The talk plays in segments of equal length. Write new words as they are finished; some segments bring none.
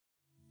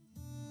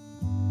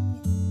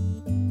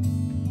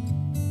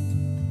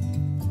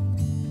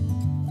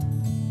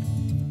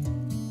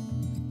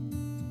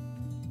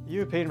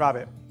European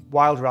rabbit,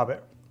 wild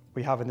rabbit,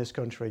 we have in this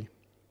country.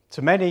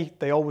 To many,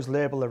 they always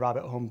label the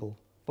rabbit humble,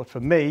 but for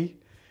me,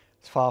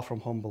 it's far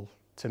from humble.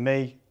 To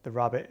me, the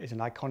rabbit is an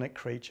iconic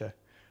creature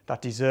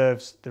that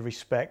deserves the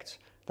respect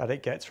that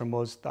it gets from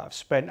us that have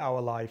spent our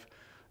life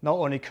not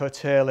only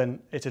curtailing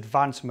its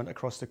advancement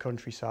across the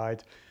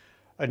countryside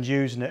and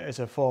using it as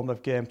a form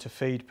of game to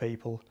feed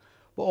people,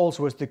 but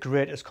also as the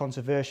greatest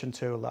conservation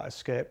tool that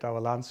escaped our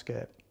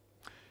landscape.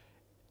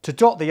 To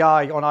dot the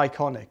I on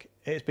iconic,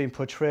 it has been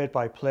portrayed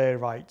by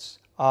playwrights,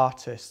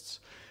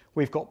 artists,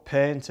 we've got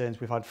paintings,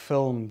 we've had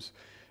films,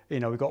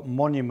 we've got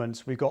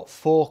monuments, we've got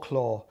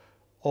folklore,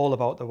 all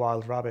about the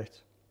wild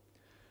rabbit.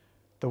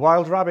 The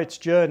wild rabbit's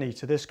journey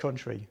to this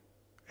country,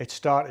 it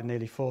started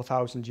nearly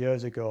 4,000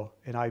 years ago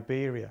in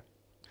Iberia.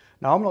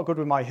 Now, I'm not good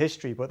with my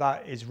history, but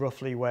that is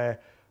roughly where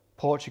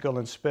Portugal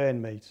and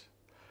Spain meet.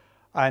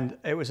 And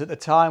it was at the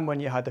time when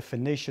you had the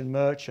Phoenician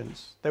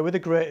merchants. They were the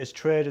greatest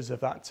traders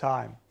of that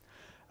time.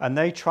 And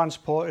they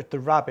transported the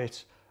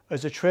rabbit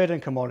as a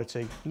trading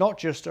commodity, not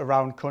just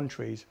around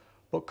countries,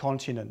 but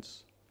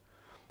continents.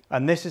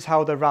 And this is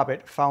how the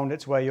rabbit found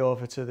its way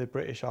over to the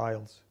British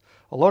Isles.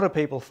 A lot of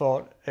people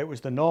thought it was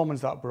the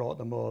Normans that brought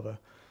them over,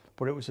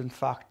 but it was in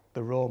fact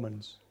the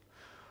Romans.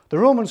 The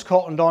Romans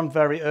cottoned on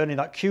very early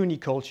that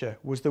cuniculture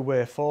was the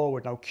way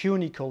forward. Now,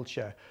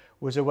 cuniculture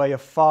was a way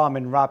of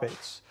farming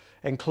rabbits,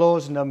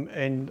 enclosing them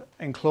in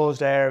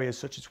enclosed areas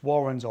such as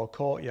warrens or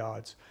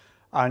courtyards,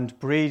 and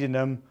breeding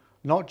them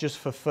not just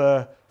for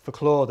fur, for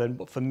clothing,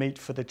 but for meat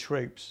for the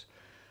troops.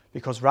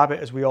 Because rabbit,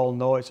 as we all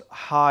know, is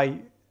high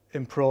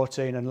in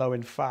protein and low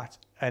in fat,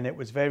 and it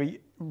was very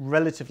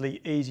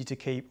relatively easy to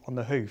keep on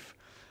the hoof.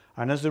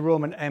 And as the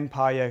Roman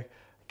Empire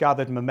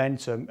gathered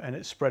momentum and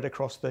it spread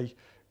across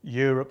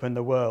Europe and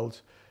the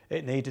world,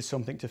 it needed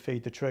something to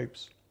feed the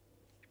troops.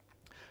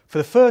 For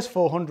the first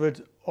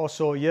 400 or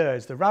so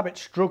years, the rabbit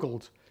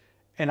struggled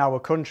in our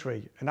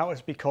country, and that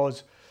was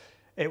because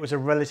it was a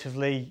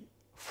relatively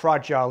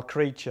fragile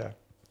creature,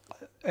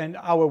 and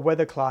our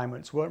weather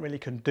climates weren't really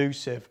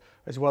conducive,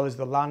 as well as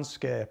the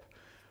landscape,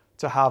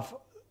 to have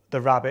the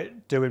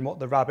rabbit doing what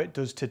the rabbit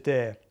does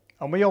today.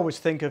 And we always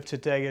think of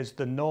today as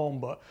the norm,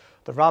 but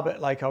the rabbit,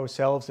 like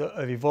ourselves,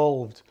 have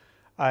evolved.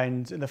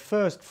 And in the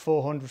first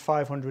 400,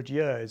 500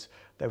 years,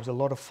 there was a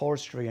lot of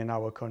forestry in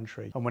our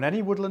country. And when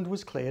any woodland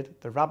was cleared,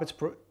 the rabbits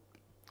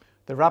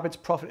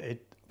profited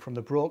from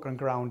the broken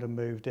ground and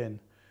moved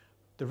in.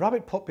 The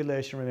rabbit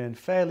population remained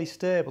fairly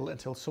stable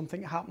until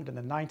something happened in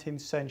the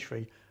 19th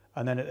century,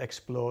 and then it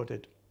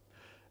exploded.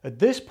 At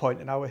this point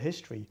in our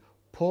history,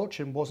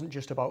 poaching wasn't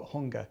just about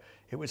hunger,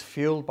 it was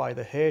fueled by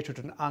the hatred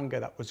and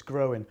anger that was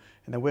growing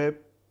in the way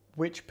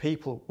which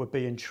people were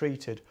being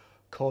treated,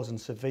 causing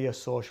severe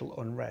social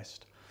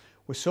unrest.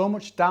 With so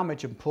much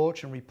damage and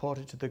poaching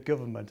reported to the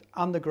government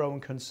and the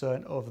growing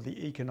concern over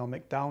the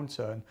economic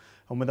downturn,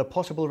 and with a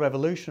possible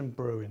revolution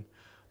brewing,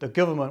 the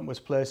government was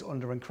placed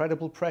under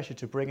incredible pressure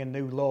to bring in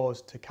new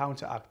laws to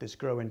counteract this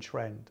growing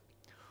trend.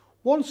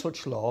 One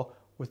such law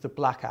was the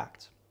Black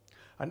Act,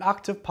 an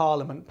Act of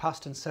Parliament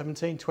passed in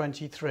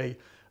 1723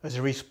 as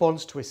a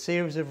response to a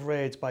series of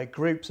raids by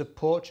groups of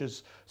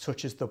poachers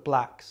such as the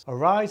Blacks.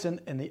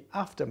 Arising in the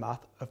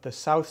aftermath of the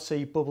South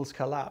Sea bubbles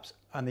collapse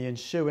and the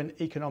ensuing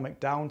economic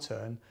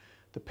downturn,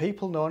 the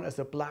people known as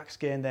the Blacks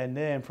gained their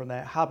name from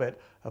their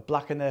habit of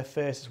blackening their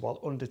faces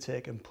while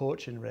undertaking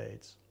poaching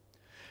raids.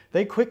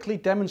 They quickly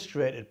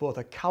demonstrated both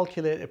a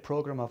calculated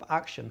programme of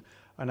action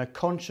and a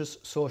conscious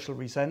social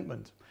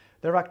resentment.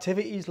 Their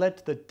activities led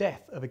to the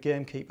death of a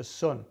gamekeeper's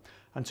son,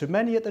 and to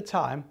many at the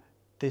time,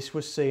 this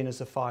was seen as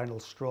the final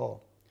straw.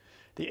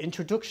 The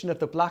introduction of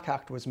the Black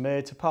Act was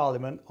made to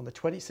Parliament on the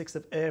 26th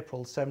of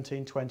April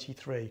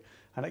 1723,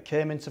 and it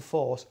came into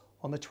force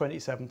on the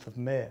 27th of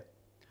May.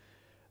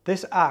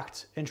 This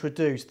Act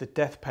introduced the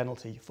death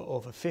penalty for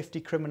over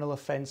 50 criminal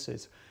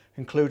offences,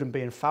 including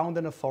being found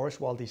in a forest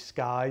while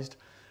disguised,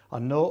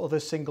 and no other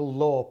single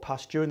law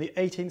passed during the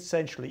 18th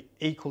century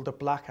equalled the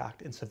Black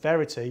Act in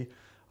severity,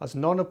 as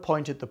none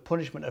appointed the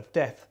punishment of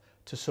death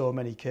to so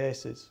many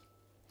cases.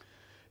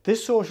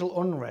 This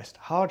social unrest,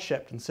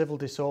 hardship and civil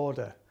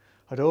disorder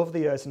had over the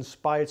years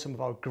inspired some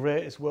of our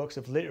greatest works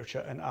of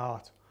literature and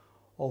art,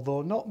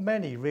 although not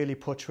many really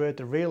portrayed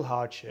the real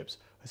hardships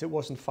as it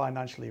wasn't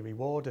financially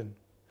rewarding.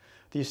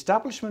 The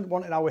establishment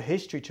wanted our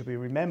history to be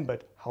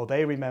remembered how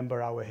they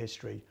remember our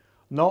history,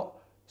 not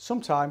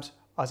sometimes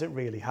as it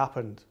really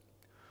happened.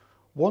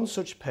 One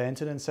such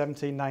painting in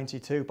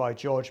 1792 by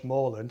George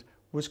Morland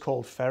was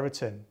called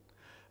Ferreting,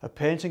 a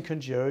painting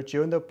conjured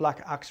during the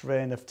Black Act's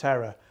reign of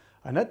terror,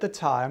 and at the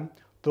time,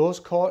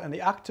 those caught in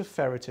the act of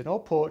ferreting or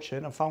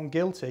poaching and found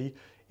guilty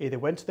either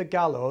went to the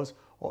gallows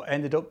or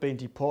ended up being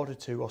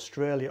deported to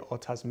Australia or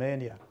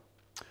Tasmania.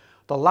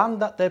 The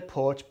land that they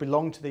poached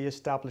belonged to the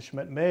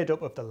establishment made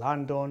up of the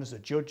landowners, the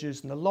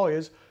judges and the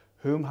lawyers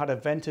whom had a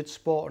vested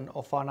sporting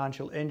or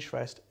financial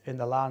interest in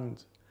the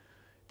land.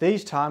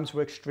 These times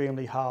were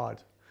extremely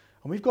hard,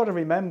 and we've got to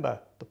remember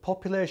the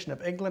population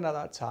of England at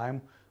that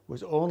time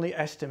was only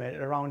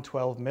estimated around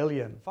 12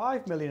 million.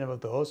 5 million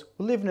of those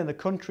were living in the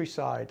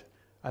countryside,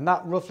 and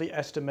that roughly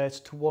estimates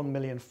to 1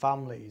 million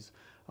families,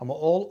 and were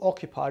all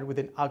occupied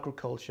within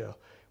agriculture,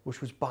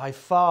 which was by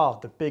far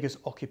the biggest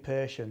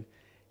occupation.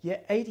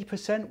 Yet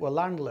 80% were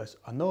landless,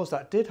 and those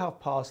that did have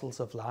parcels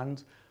of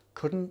land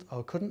couldn't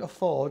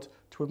afford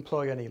to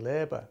employ any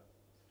labour.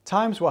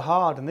 Times were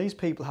hard and these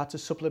people had to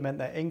supplement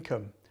their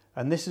income,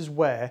 and this is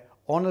where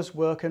honest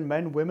working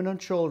men, women and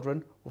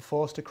children were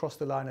forced to cross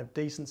the line of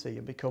decency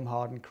and become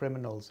hardened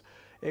criminals.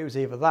 It was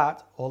either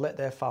that or let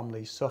their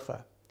families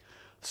suffer.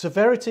 The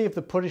severity of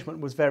the punishment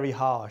was very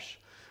harsh,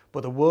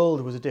 but the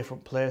world was a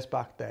different place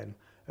back then,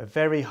 a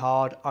very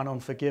hard and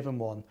unforgiving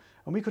one,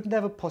 and we could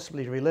never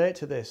possibly relate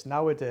to this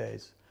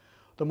nowadays.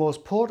 The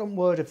most potent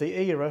word of the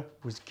era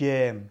was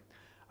game,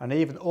 and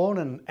even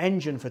owning an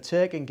engine for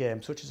taking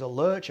game such as a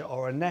lurcher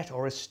or a net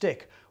or a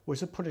stick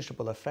was a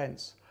punishable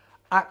offence.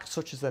 Acts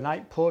such as the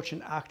Night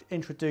Poaching Act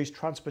introduced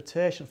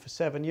transportation for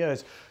 7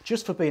 years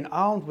just for being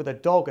armed with a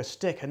dog, a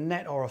stick, a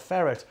net or a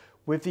ferret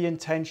with the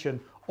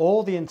intention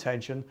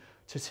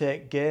to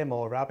take game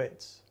or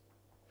rabbits.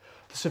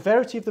 The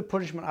severity of the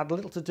punishment had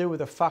little to do with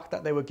the fact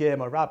that they were game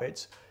or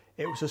rabbits.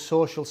 It was a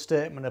social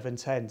statement of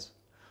intent.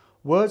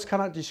 Words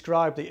cannot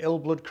describe the ill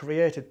blood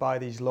created by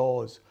these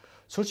laws.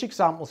 Such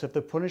examples of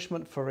the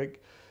punishment for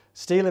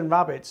stealing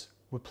rabbits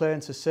were plain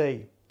to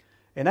see.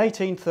 In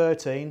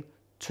 1813,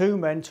 2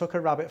 men took a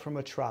rabbit from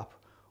a trap.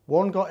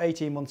 One got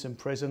 18 months in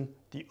prison,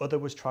 the other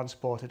was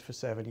transported for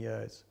 7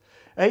 years.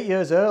 8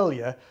 years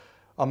earlier,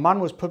 a man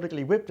was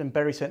publicly whipped in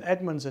Bury St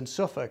Edmunds in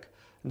Suffolk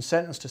and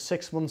sentenced to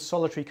 6 months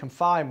solitary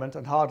confinement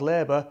and hard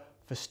labour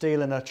for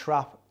stealing a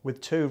trap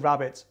with 2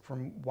 rabbits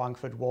from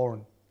Wangford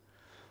Warren.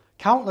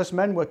 Countless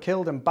men were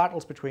killed in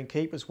battles between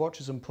keepers,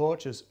 watchers and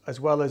poachers,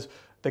 as well as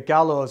the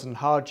gallows and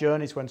hard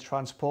journeys when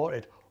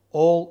transported,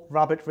 all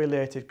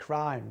rabbit-related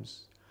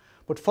crimes.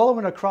 But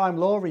following a crime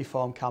law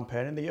reform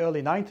campaign in the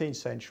early 19th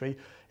century,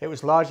 it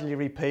was largely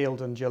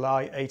repealed in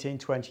July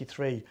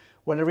 1823,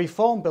 when a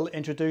reform bill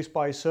introduced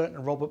by a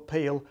certain Robert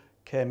Peel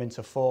came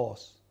into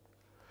force.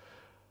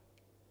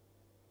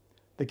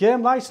 The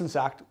Game Licence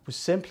Act was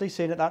simply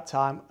seen at that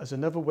time as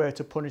another way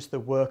to punish the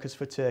workers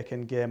for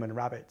taking game and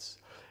rabbits.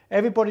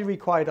 Everybody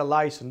required a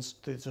licence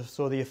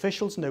so the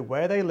officials knew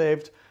where they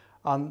lived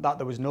and that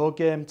there was no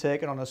game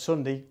taken on a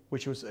Sunday,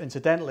 which was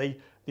incidentally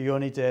the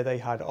only day they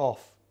had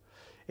off.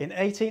 In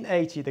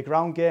 1880, the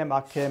Ground Game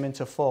Act came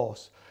into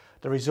force,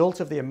 the result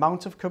of the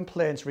amount of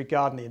complaints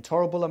regarding the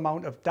intolerable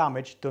amount of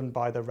damage done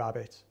by the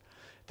rabbit.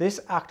 This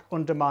act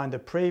undermined the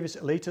previous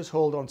elitist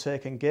hold on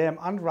taking game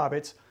and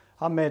rabbits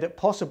and made it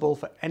possible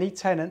for any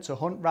tenant to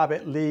hunt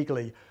rabbit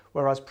legally,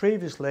 whereas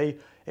previously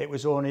it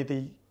was only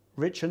the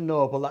rich and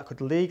noble that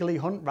could legally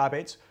hunt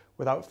rabbits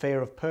without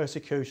fear of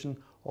persecution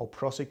or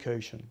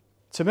prosecution.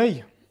 To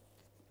me,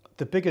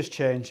 the biggest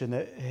change in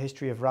the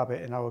history of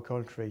rabbit in our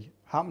country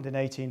happened in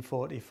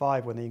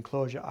 1845 when the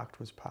Enclosure Act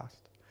was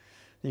passed.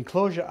 The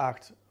Enclosure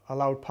Act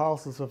allowed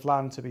parcels of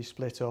land to be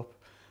split up,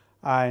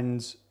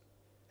 and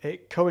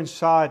it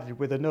coincided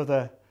with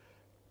another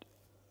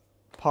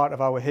part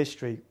of our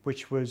history,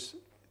 which was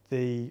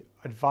the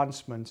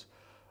advancement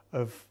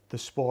of the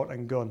sport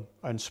and gun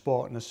and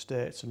sporting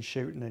estates and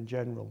shooting in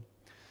general.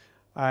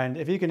 And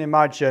if you can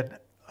imagine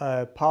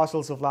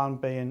parcels of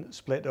land being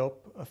split up,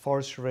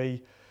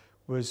 forestry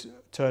was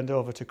turned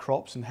over to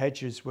crops and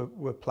hedges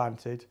were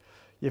planted.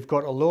 You've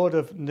got a load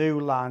of new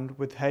land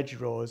with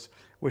hedgerows,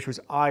 which was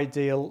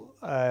ideal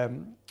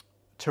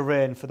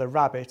terrain for the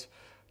rabbit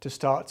to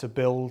start to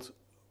build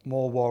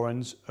more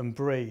warrens and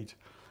breed.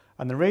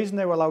 And the reason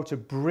they were allowed to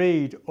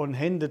breed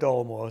unhindered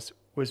almost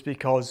was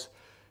because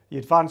the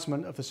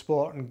advancement of the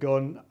sport and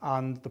gun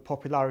and the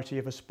popularity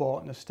of a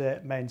sport and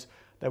estate meant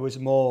there was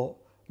more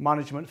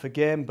management for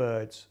game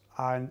birds.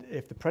 And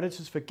if the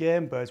predators for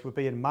game birds were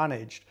being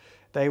managed,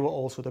 they were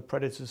also the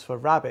predators for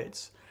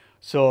rabbits.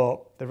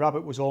 So the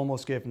rabbit was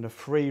almost given a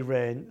free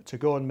rein to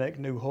go and make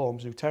new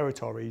homes, new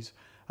territories,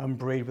 and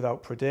breed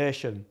without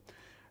predation.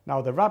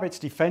 Now, the rabbit's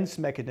defence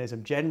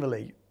mechanism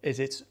generally is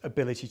its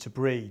ability to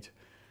breed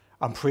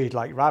and breed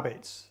like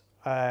rabbits.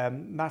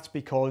 That's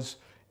because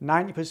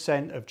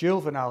 90% of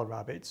juvenile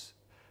rabbits,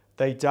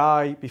 they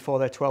die before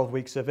they're 12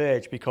 weeks of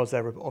age because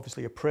they're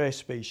obviously a prey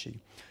species.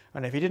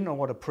 And if you didn't know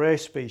what a prey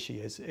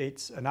species is,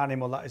 it's an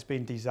animal that has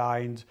been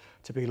designed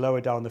to be lower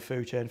down the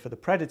food chain for the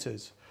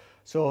predators.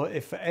 So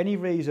if for any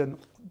reason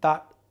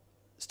that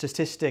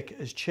statistic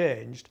has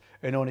changed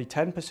and only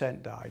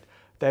 10% died,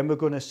 then we're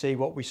going to see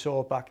what we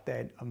saw back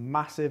then, a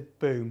massive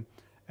boom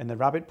in the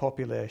rabbit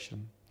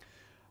population.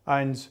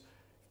 And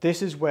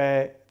this is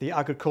where the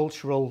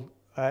agricultural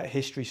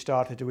history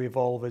started to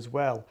evolve as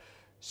well.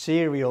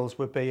 Cereals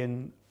were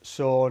being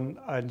sown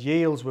and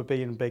yields were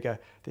being bigger.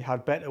 They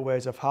had better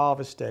ways of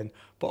harvesting,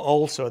 but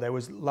also there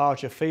was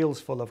larger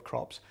fields full of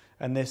crops,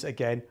 and this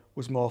again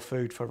was more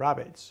food for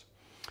rabbits.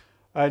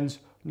 And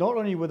not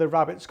only were the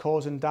rabbits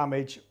causing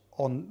damage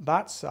on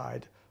that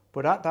side,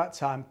 but at that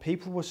time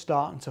people were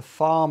starting to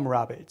farm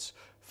rabbits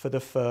for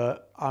the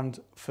fur and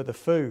for the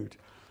food.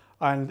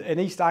 And in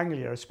East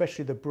Anglia,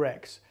 especially the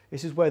Brecks,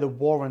 this is where the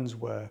warrens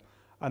were.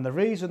 And the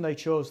reason they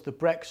chose the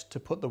Brecks to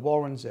put the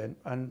warrens in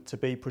and to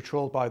be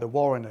patrolled by the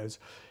warreners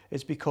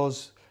is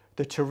because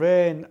the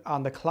terrain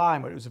and the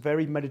climate was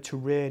very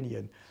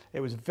Mediterranean. It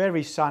was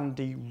very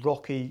sandy,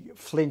 rocky,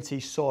 flinty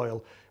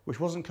soil, which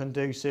wasn't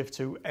conducive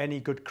to any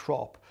good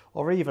crop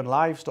or even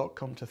livestock,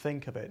 come to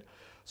think of it.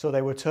 So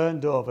they were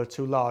turned over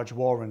to large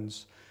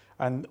warrens.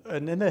 And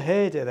in the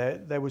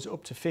heyday, there was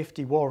up to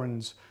 50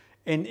 warrens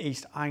in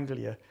East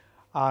Anglia,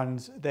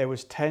 and there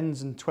was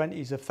tens and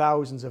twenties of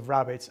thousands of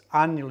rabbits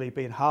annually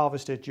being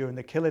harvested during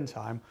the killing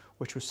time,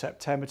 which was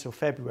September till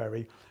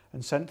February,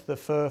 and sent to the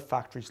fur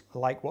factories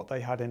like what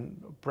they had in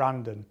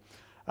Brandon.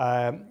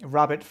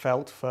 Rabbit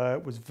felt fur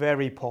was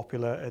very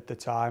popular at the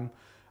time,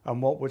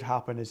 and what would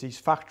happen is these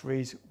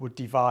factories would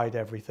divide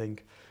everything.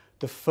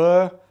 The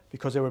fur,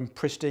 because they were in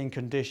pristine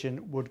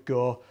condition, would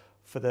go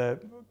for the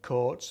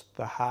coats,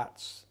 the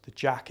hats, the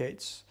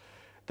jackets.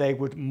 They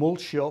would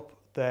mulch up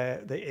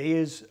the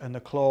ears and the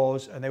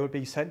claws, and they would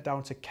be sent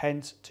down to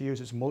Kent to use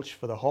as mulch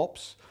for the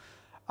hops,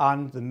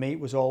 and the meat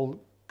was all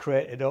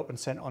crated up and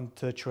sent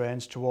onto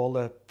trains to all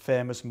the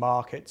famous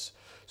markets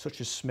such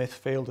as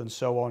Smithfield and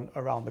so on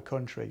around the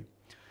country.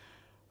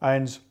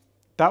 And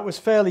that was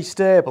fairly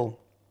stable,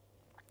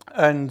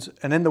 and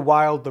in the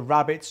wild the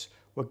rabbits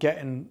were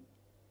getting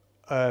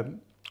a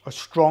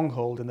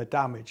stronghold in the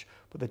damage,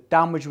 but the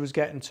damage was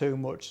getting too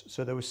much,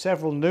 so there were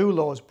several new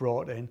laws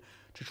brought in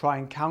to try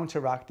and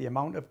counteract the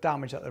amount of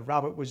damage that the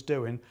rabbit was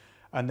doing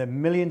and the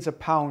millions of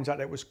pounds that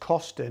it was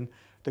costing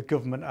the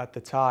government at the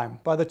time.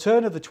 By the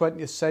turn of the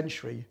 20th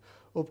century,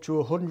 up to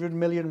 100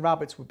 million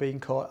rabbits were being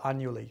caught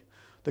annually.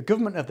 The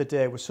government of the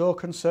day was so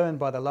concerned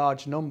by the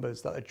large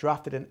numbers that they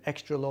drafted in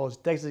extra laws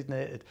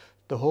designated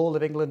the whole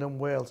of England and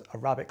Wales a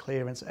rabbit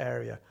clearance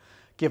area,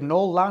 giving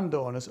all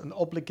landowners an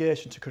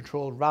obligation to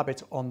control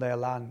rabbits on their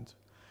land.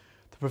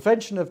 The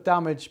Prevention of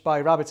Damage by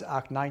Rabbits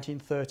Act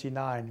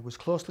 1939 was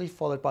closely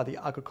followed by the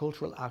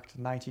Agricultural Act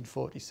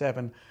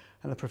 1947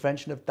 and the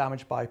Prevention of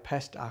Damage by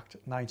Pest Act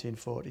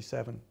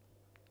 1947.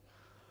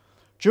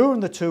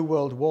 During the two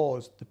world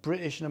wars, the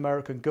British and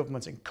American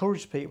governments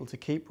encouraged people to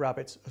keep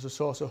rabbits as a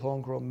source of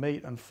homegrown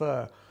meat and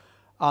fur,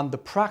 and the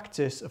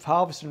practice of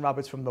harvesting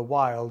rabbits from the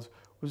wild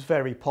was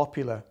very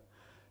popular.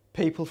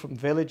 People from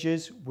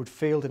villages would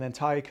field an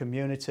entire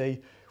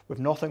community with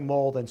nothing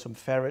more than some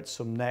ferrets,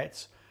 some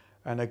nets,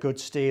 and a good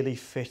steely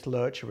fit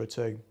lurcher or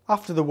two.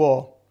 After the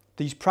war,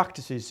 these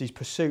practices, these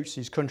pursuits,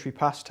 these country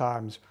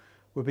pastimes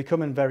were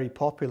becoming very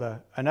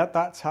popular, and at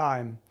that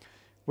time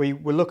we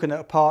were looking at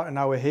a part in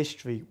our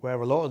history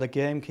where a lot of the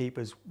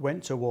gamekeepers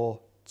went to war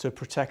to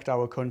protect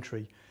our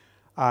country,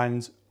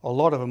 and a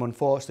lot of them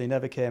unfortunately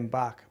never came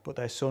back, but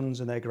their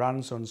sons and their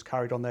grandsons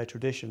carried on their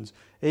traditions.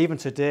 Even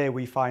today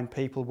we find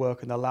people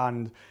working the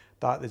land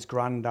that is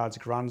granddads,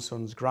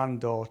 grandsons,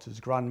 granddaughters,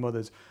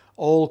 grandmothers,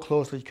 all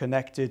closely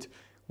connected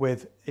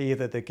with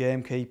either the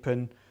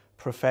gamekeeping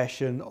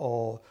profession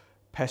or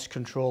pest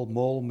control,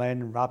 mole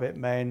men, rabbit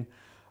men.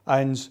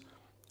 And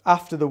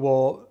after the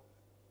war,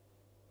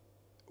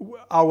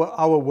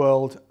 our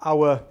world,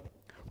 our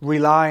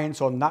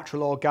reliance on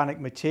natural organic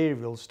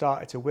materials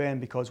started to wane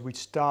because we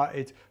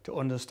started to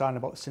understand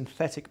about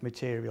synthetic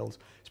materials,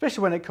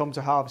 especially when it comes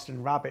to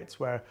harvesting rabbits,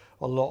 where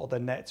a lot of the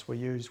nets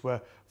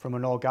were from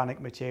an organic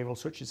material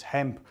such as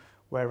hemp,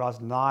 whereas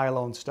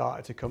nylon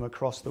started to come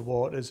across the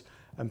waters,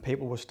 and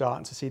people were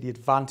starting to see the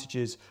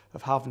advantages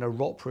of having a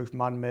rot-proof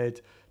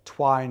man-made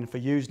twine for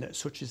using it,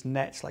 such as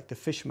nets like the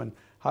fishermen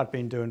had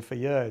been doing for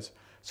years.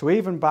 So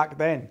even back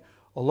then,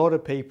 a lot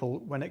of people,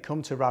 when it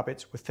comes to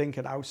rabbits, were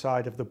thinking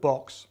outside of the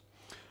box.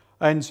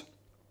 And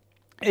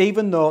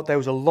even though there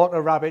was a lot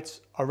of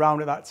rabbits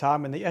around at that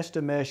time, and the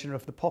estimation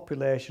of the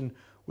population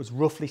was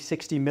roughly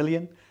 60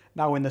 million,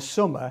 now in the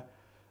summer,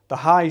 the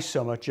high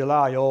summer,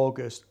 July,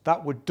 August,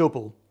 that would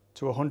double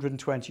to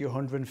 120,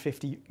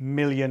 150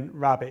 million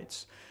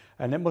rabbits.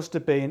 And it must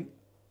have been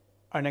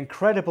an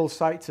incredible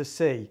sight to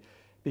see,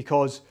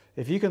 because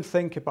if you can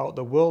think about,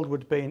 the world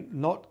would have been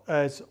not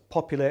as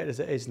populated as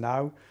it is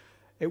now.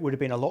 It would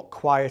have been a lot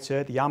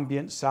quieter, the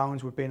ambient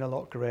sounds would have been a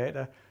lot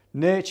greater,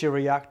 nature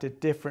reacted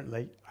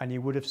differently, and you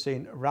would have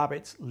seen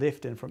rabbits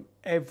lifting from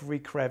every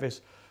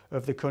crevice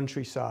of the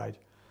countryside.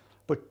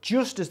 But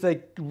just as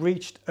they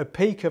reached a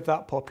peak of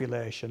that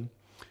population,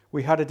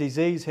 we had a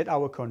disease hit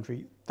our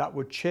country that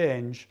would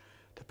change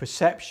the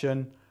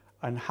perception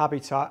and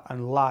habitat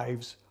and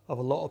lives of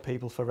a lot of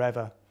people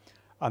forever.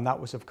 And that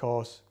was, of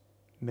course,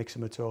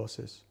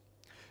 myxomatosis.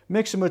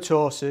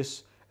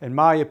 Myxomatosis, in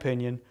my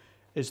opinion,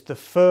 is the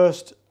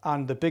first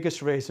and the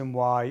biggest reason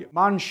why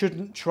man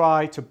shouldn't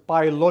try to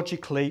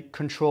biologically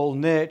control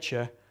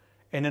nature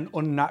in an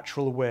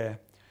unnatural way,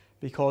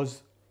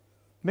 because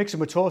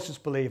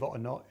myxomatosis, believe it or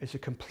not, is a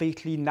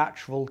completely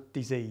natural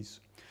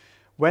disease.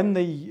 When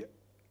the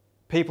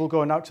people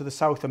going out to the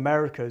South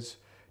Americas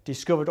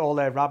discovered all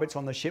their rabbits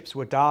on the ships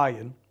were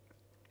dying,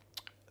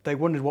 they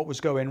wondered what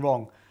was going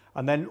wrong.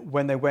 And then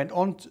when they went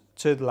on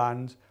to the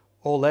land,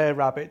 all their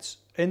rabbits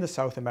in the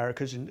South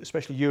Americas, and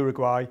especially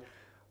Uruguay,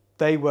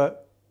 they were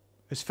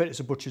as fit as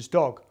a butcher's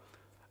dog.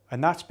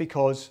 And that's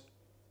because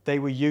they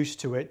were used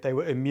to it. They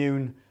were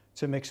immune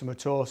to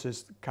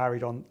myxomatosis,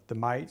 carried on the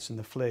mites and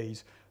the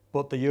fleas,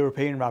 but the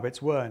European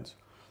rabbits weren't.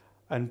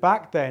 And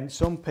back then,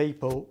 some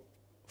people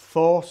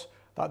thought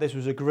that this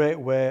was a great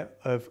way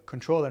of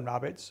controlling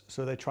rabbits,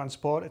 so they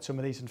transported some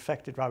of these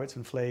infected rabbits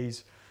and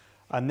fleas,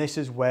 and this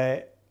is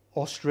where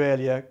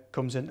Australia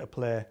comes into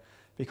play,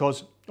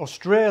 because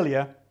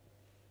Australia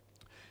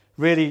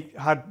really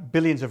had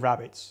billions of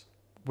rabbits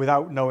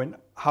without knowing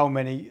how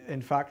many,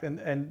 in fact,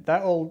 and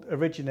that all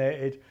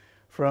originated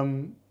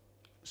from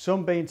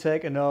some being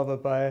taken over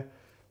by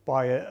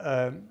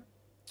a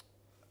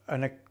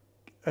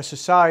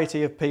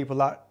society of people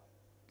that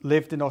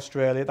lived in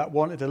Australia that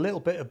wanted a little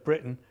bit of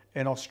Britain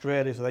in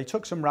Australia. So they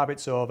took some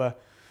rabbits over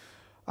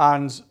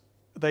and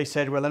they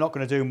said, well, they're not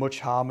going to do much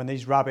harm. And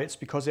these rabbits,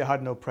 because they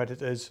had no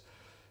predators,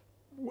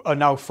 are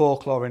now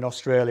folklore in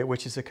Australia,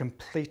 which is a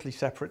completely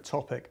separate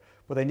topic.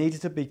 But they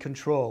needed to be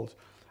controlled.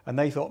 And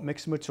they thought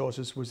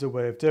myxomatosis was the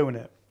way of doing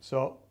it.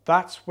 So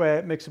that's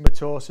where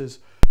myxomatosis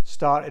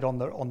started on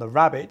the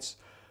rabbits.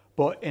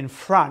 But in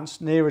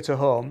France, nearer to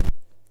home,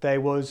 there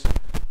was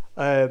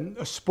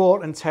a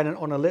sporting tenant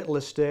on a little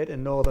estate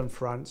in northern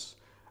France,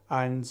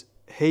 and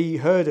he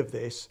heard of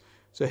this,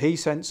 so he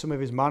sent some of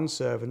his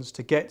manservants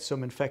to get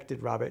some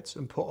infected rabbits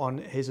and put on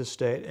his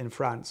estate in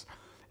France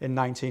in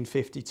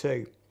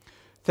 1952,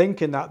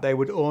 thinking that they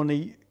would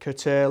only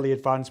curtail the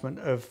advancement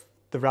of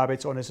the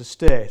rabbits on his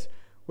estate,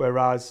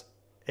 whereas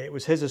it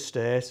was his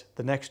estate,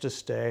 the next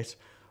estate,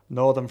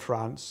 northern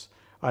France,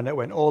 and it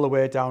went all the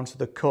way down to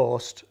the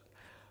coast,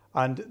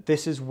 and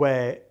this is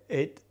where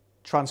it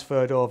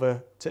transferred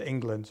over to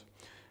England.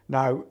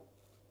 Now,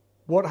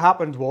 what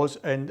happened was,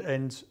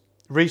 and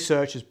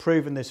research has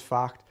proven this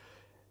fact,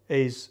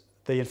 is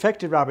the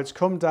infected rabbits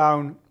come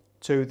down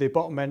to the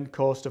bottom end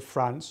coast of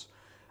France,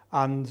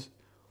 and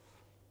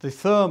the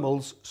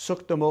thermals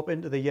sucked them up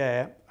into the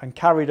air and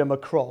carried them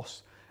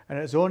across. And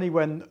it's only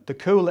when the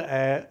cooler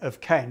air of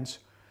Kent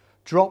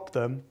dropped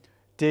them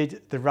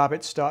did the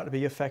rabbits start to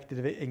be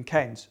affected in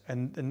Kent.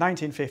 And in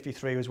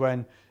 1953 was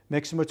when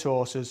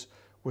myxomatosis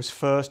was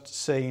first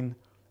seen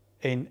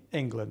in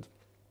England.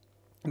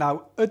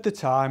 Now, at the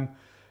time,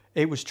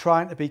 it was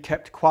trying to be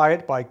kept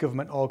quiet by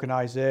government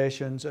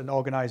organisations and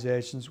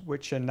organisations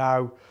which are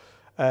now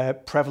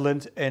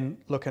prevalent in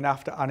looking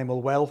after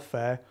animal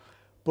welfare.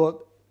 But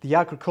the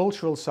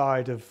agricultural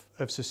side of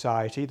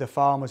society, the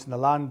farmers and the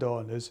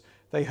landowners,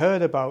 they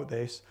heard about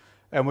this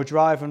and were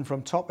driving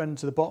from top end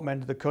to the bottom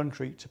end of the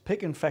country to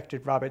pick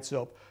infected rabbits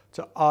up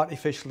to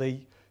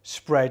artificially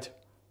spread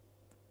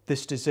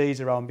this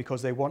disease around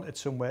because they wanted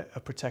somewhere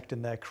of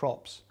protecting their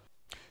crops.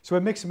 So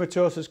when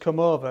myxomatosis come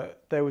over,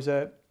 there was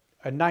a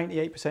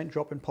 98%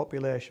 drop in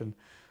population.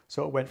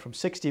 So it went from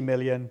 60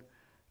 million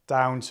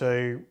down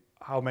to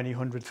how many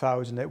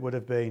 100,000 it would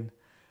have been.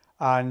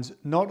 And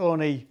not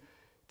only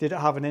did it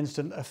have an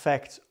instant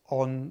effect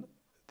on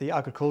the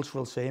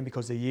agricultural scene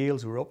because the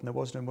yields were up and there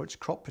wasn't much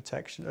crop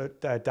protection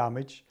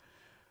damage,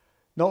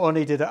 not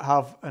only did it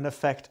have an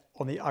effect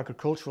on the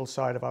agricultural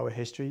side of our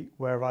history,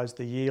 whereas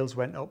the yields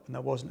went up and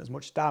there wasn't as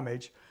much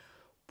damage,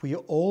 we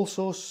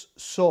also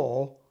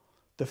saw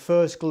the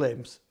first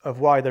glimpse of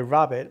why the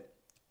rabbit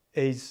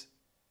is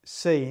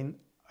seen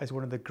as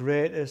one of the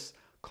greatest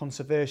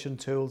conservation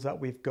tools that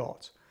we've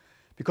got.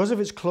 Because of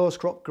its close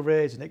crop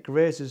grazing, it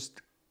grazes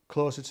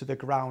closer to the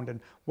ground,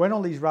 and when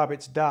all these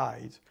rabbits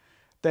died,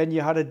 then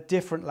you had a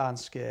different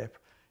landscape.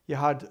 You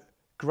had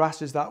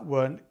grasses that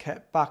weren't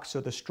kept back,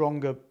 so the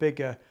stronger,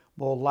 bigger,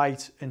 more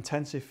light,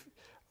 intensive,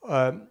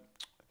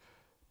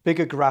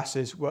 bigger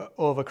grasses were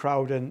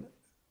overcrowding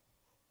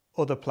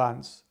other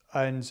plants,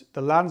 and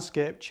the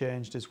landscape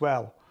changed as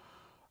well.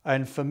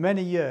 And for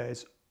many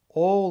years,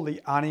 all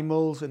the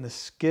animals and the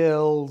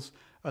skills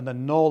and the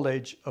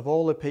knowledge of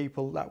all the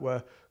people that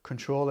were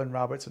controlling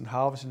rabbits and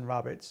harvesting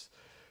rabbits,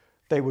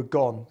 they were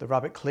gone. The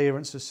rabbit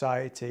clearance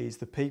societies,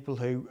 the people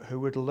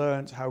who had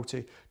learned how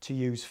to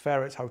use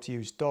ferrets, how to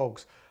use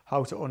dogs,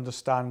 how to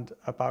understand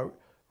about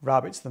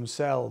rabbits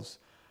themselves,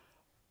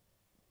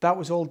 that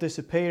was all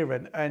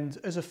disappearing. And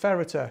as a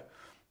ferreter,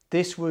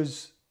 this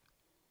was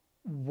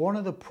one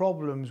of the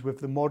problems with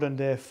the modern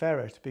day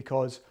ferret,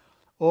 because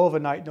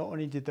overnight not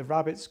only did the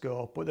rabbits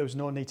go, but there was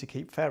no need to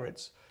keep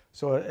ferrets.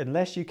 So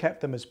unless you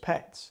kept them as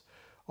pets,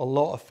 a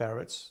lot of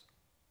ferrets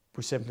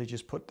were simply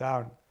just put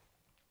down.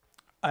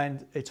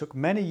 And it took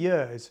many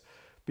years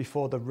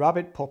before the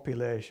rabbit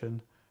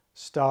population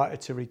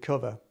started to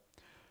recover.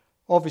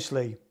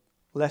 Obviously,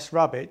 less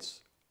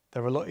rabbits,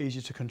 they're a lot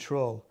easier to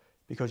control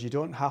because you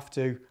don't have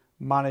to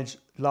manage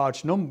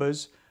large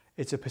numbers,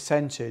 it's a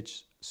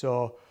percentage.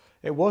 So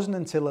it wasn't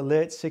until the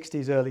late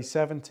 60s, early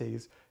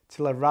 70s,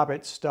 till a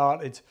rabbit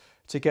started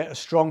to get a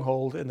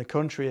stronghold in the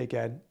country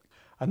again.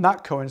 And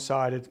that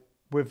coincided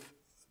with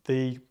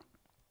the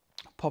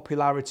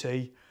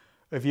popularity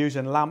of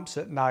using lamps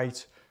at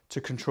night to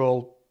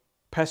control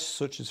pests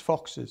such as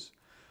foxes.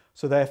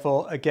 So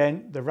therefore,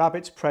 again, the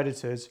rabbit's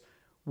predators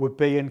were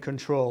being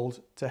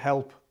controlled to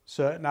help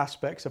certain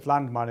aspects of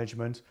land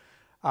management,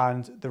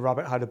 and the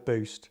rabbit had a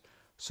boost.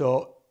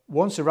 So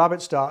once the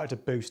rabbit started to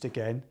boost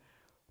again,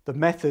 the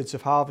methods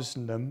of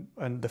harvesting them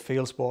and the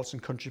field sports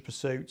and country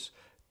pursuits,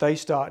 they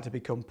started to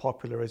become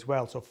popular as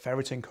well. So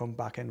ferreting come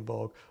back in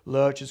vogue,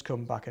 lurchers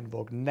come back in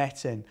vogue,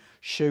 netting,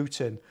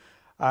 shooting,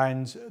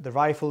 and the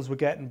rifles were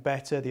getting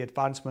better, the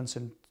advancements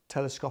in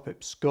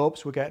telescopic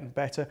scopes were getting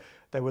better.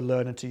 They were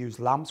learning to use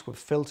lamps with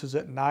filters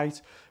at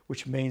night,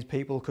 which means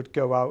people could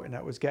go out, and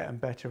that was getting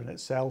better in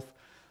itself.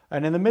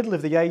 And in the middle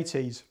of the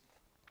 80s,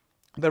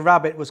 the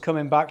rabbit was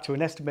coming back to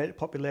an estimated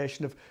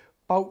population of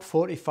about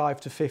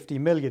 45 to 50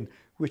 million,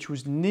 which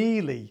was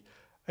nearly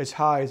as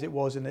high as it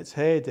was in its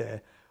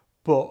heyday,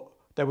 but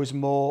there was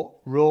more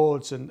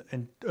roads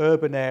and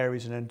urban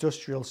areas and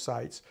industrial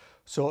sites,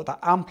 so that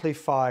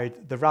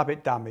amplified the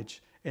rabbit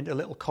damage into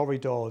little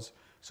corridors.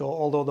 So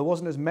although there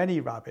wasn't as many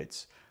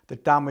rabbits, the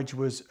damage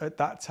was at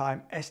that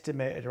time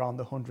estimated around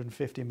the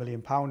 £150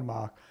 million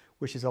mark,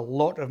 which is a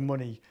lot of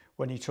money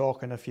when you're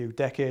talking a few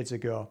decades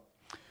ago.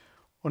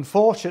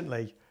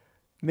 Unfortunately,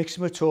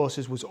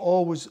 myxomatosis was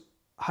always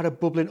had a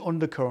bubbling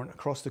undercurrent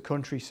across the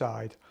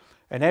countryside,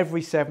 and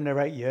every 7 or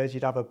 8 years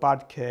you'd have a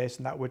bad case,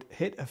 and that would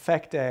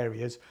affect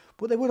areas,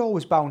 but they would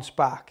always bounce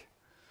back.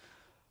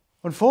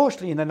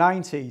 Unfortunately, in the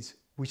 90s,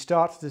 we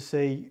started to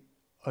see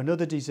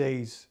another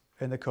disease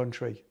in the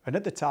country, and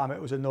at the time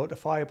it was a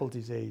notifiable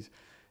disease.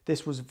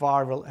 This was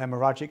viral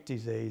hemorrhagic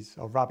disease,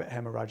 or rabbit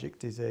hemorrhagic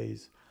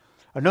disease.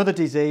 Another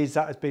disease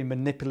that has been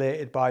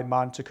manipulated by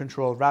man to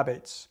control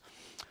rabbits.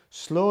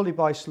 Slowly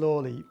by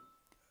slowly,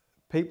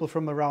 people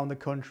from around the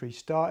country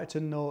started to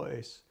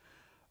notice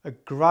a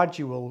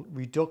gradual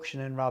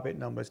reduction in rabbit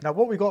numbers. Now,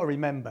 what we've got to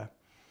remember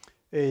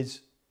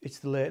is it's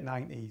the late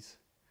 90s.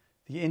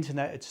 The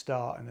internet had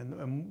started,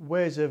 and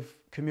ways of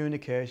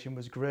communication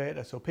was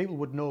greater, so people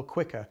would know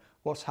quicker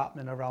what's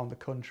happening around the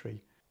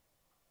country.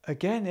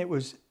 Again, it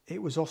was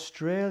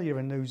Australia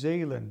and New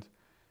Zealand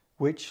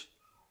which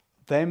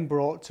then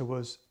brought to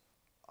us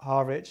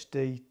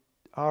RHD2,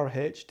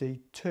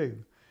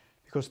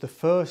 because the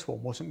first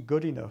one wasn't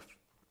good enough.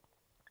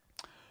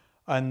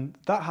 And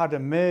that had a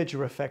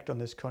major effect on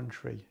this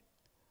country.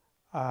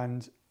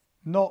 And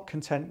not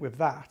content with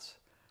that,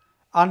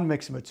 and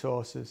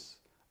myxomatosis,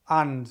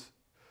 and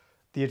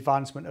the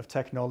advancement of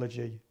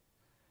technology,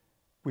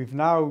 we've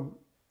now,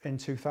 in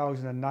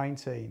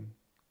 2019,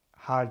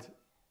 had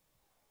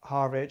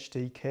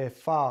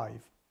RHD-K5,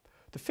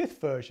 the 5th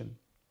version,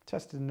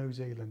 tested in New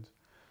Zealand,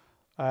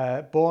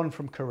 born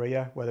from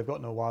Korea, where they've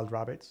got no wild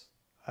rabbits,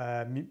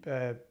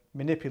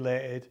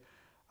 manipulated,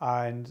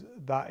 and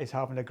that is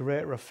having a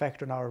greater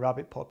effect on our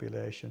rabbit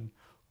population,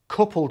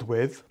 coupled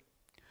with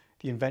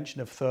the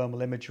invention of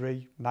thermal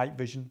imagery, night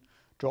vision,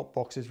 drop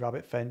boxes,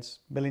 rabbit fence,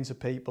 millions of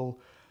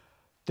people,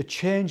 the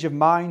change of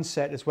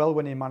mindset as well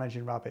when you're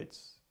managing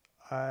rabbits.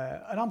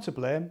 And I'm to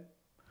blame.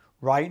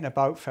 Writing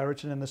about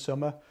ferreting in the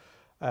summer,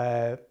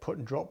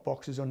 putting drop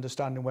boxes,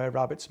 understanding where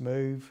rabbits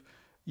move,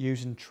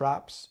 using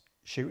traps,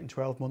 shooting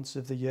 12 months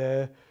of the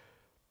year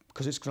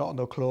because it's not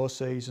no close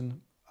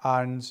season,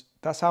 and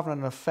that's having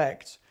an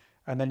effect.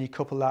 And then you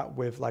couple that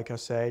with, like I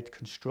said,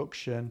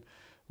 construction,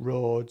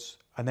 roads,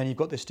 and then you've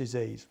got this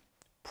disease.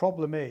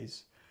 Problem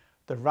is,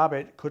 the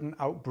rabbit couldn't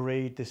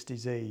outbreed this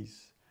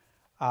disease,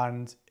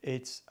 and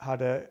it's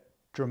had a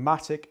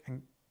dramatic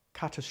and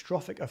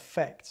catastrophic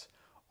effect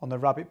on the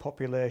rabbit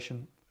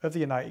population of the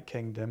United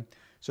Kingdom.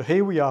 So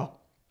here we are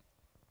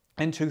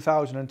in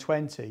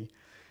 2020,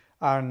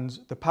 and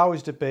the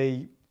powers that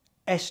be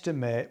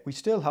estimate we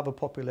still have a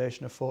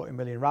population of 40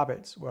 million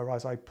rabbits,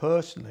 whereas I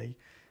personally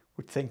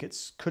would think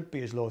it could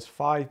be as low as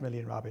 5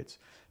 million rabbits,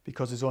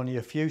 because there's only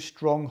a few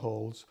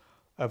strongholds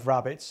of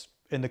rabbits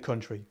in the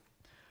country.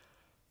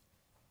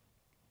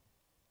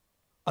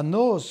 And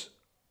those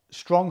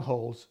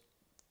strongholds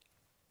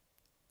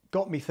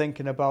got me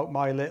thinking about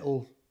my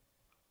little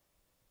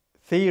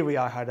theory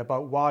I had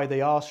about why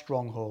they are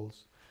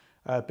strongholds.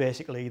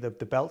 Basically, the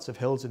belts of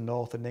hills in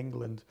northern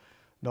England,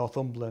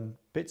 Northumberland,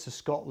 bits of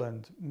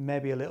Scotland,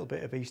 maybe a little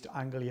bit of East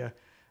Anglia,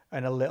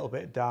 and a little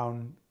bit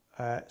down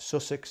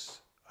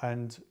Sussex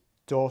and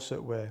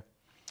Dorset way.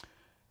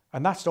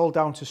 And that's all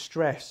down to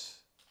stress,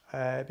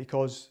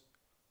 because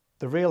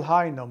the real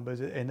high numbers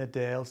in the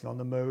dales and on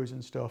the moors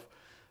and stuff,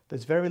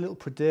 there's very little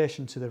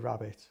predation to the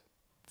rabbit.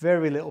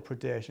 Very little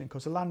predation,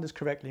 because the land is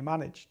correctly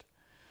managed.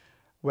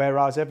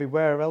 Whereas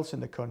everywhere else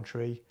in the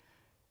country,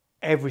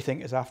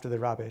 everything is after the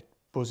rabbit.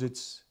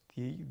 Buzzards,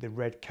 the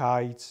red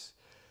kites,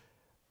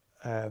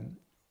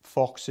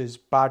 foxes,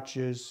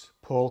 badgers,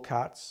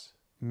 polecats,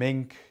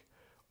 mink,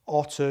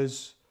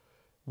 otters,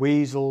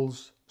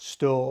 weasels,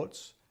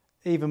 stoats,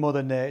 even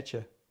Mother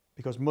Nature,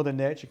 because Mother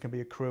Nature can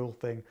be a cruel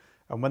thing.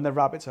 And when the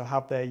rabbits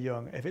have their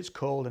young, if it's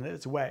cold and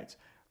it's wet,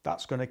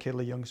 that's going to kill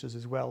the youngsters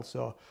as well.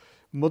 So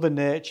Mother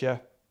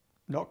Nature,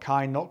 not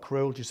kind, not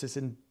cruel, just this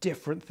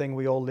indifferent thing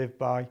we all live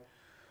by,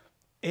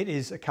 it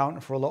is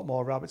accounting for a lot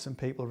more rabbits than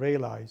people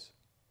realise.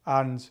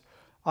 And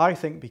I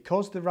think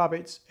because the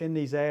rabbits in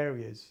these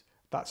areas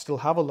that still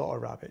have a lot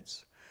of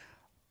rabbits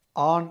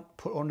aren't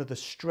put under the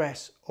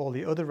stress all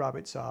the other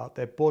rabbits are,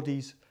 their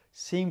bodies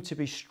seem to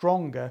be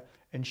stronger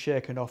in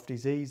shaking off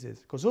diseases.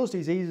 Because those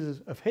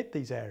diseases have hit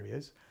these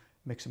areas,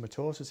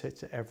 myxomatosis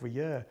hits it every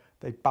year.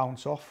 They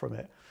bounce off from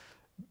it.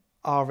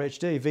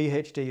 RHD,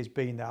 VHD has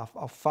been there.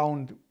 I've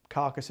found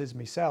carcasses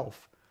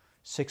myself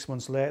 6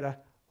 months later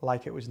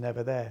like it was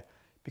never there,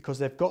 because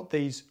they've got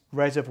these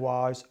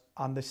reservoirs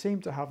and they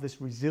seem to have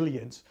this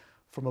resilience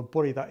from a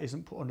body that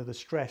isn't put under the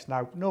stress.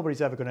 Now,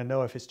 nobody's ever going to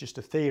know if it's just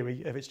a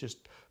theory, if it's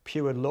just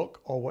pure luck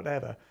or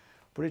whatever,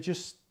 but it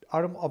just,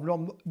 I'm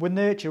not, when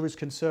nature is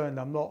concerned,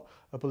 I'm not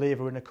a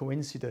believer in a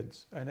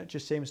coincidence, and it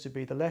just seems to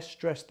be the less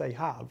stress they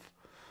have,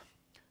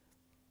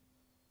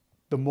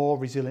 the more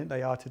resilient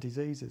they are to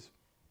diseases.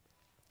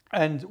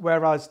 And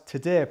whereas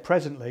today,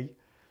 presently,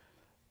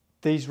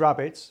 these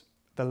rabbits,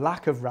 the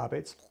lack of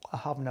rabbits, are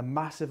having a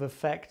massive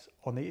effect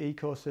on the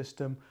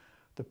ecosystem,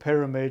 the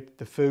pyramid,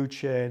 the food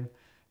chain,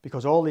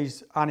 because all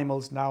these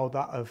animals now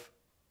that have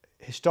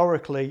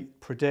historically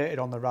predated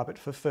on the rabbit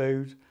for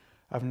food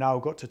have now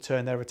got to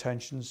turn their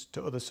attentions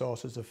to other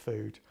sources of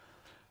food.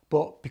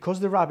 But because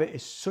the rabbit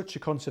is such a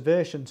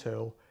conservation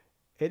tool,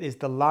 it is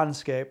the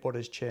landscape what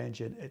is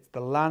changing. It's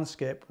the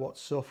landscape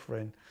what's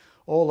suffering.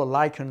 All the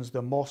lichens,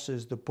 the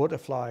mosses, the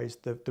butterflies,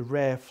 the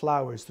rare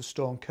flowers, the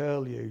stone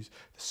curlews,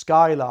 the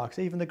skylarks,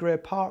 even the grey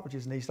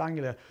partridges in East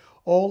Anglia,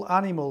 all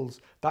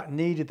animals that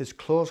needed this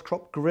close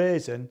crop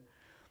grazing.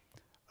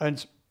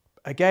 And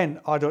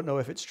again, I don't know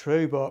if it's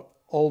true, but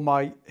all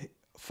my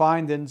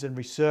findings and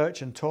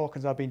research and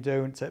talkings I've been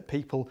doing to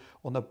people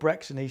on the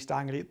Brecks in East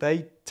Anglia,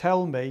 they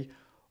tell me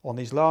on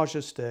these large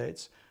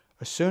estates,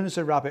 as soon as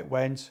the rabbit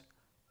went,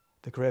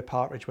 the grey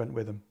partridge went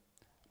with them.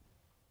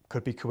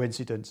 Could be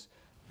coincidence,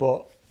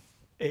 but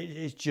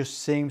it just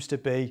seems to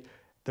be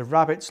the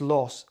rabbit's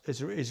loss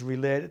is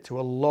related to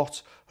a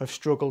lot of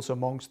struggles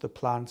amongst the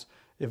plant,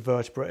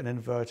 invertebrate and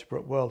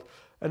invertebrate world.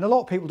 And a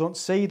lot of people don't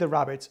see the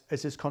rabbit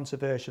as this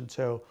conservation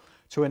tool,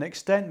 to an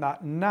extent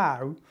that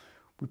now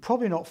we're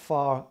probably not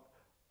far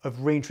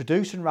of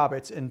reintroducing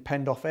rabbits in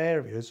penned off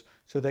areas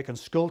so they can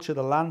sculpture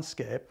the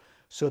landscape,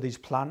 so these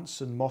plants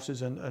and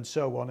mosses and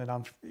so on,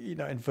 and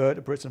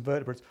invertebrates and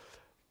vertebrates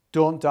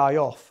don't die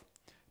off,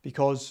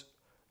 because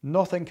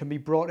nothing can be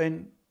brought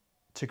in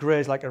to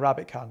graze like a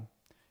rabbit can,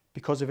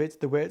 because of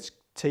the way its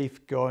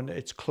teeth go and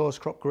its close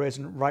crop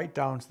grazing right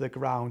down to the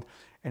ground,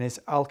 and its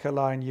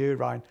alkaline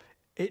urine,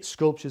 it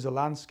sculptures a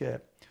landscape.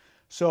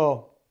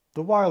 So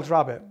the wild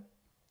rabbit,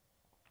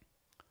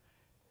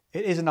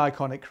 it is an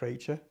iconic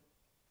creature.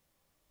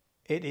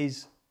 It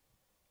is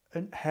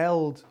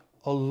held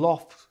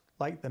aloft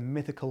like the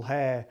mythical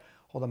hare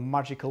or the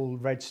magical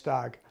red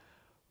stag.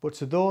 But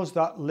to those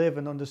that live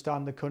and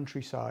understand the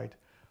countryside,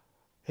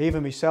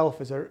 even myself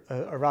as a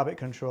rabbit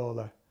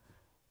controller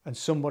and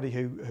somebody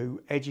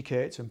who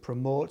educates and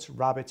promotes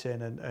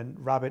rabbiting and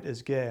rabbit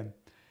as game,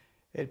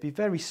 it'd be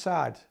very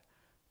sad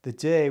the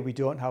day we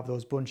don't have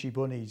those bunchy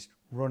bunnies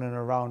running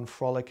around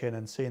frolicking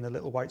and seeing the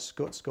little white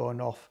scuts going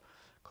off,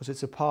 because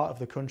it's a part of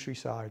the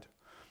countryside.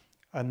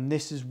 And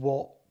this is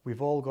what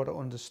we've all got to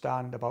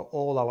understand about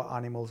all our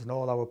animals and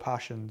all our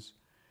passions.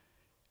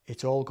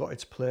 It's all got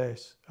its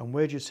place, and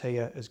we're just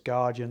here as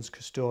guardians,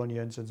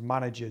 custodians and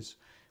managers.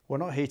 We're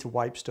not here to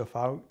wipe stuff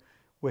out,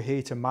 we're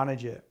here to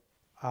manage it.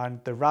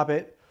 And the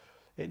rabbit,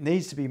 it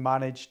needs to be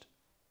managed,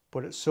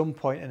 but at some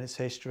point in its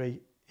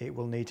history, it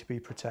will need to be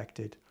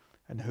protected.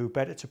 And who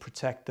better to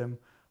protect them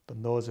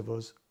than those of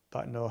us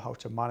that know how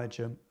to manage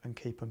them and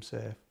keep them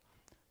safe,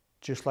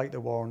 just like the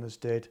Warreners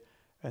did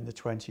in the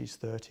 20s,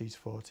 30s,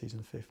 40s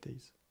and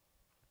 50s.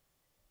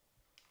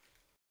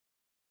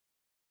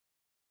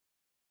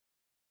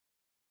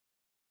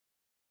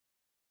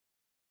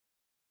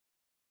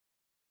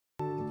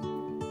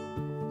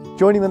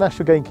 Joining the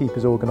National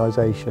Gamekeepers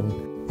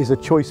Organisation is a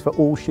choice for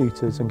all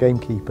shooters and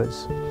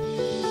gamekeepers.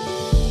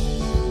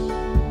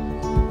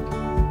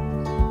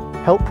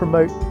 Help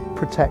promote,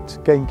 protect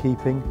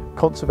gamekeeping,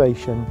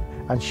 conservation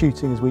and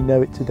shooting as we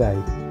know it today.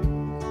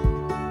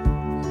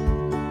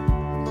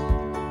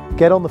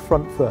 Get on the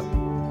front foot.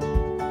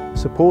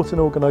 Support an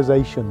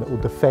organisation that will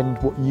defend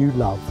what you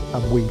love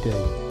and we do.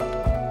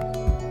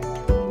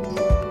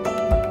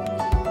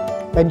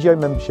 NGO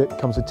membership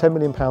comes with £10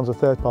 million of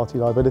third-party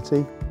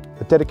liability,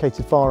 a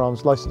dedicated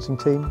firearms licensing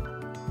team,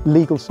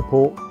 legal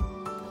support,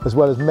 as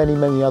well as many,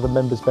 many other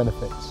members'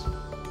 benefits.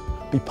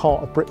 Be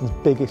part of Britain's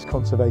biggest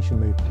conservation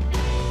movement.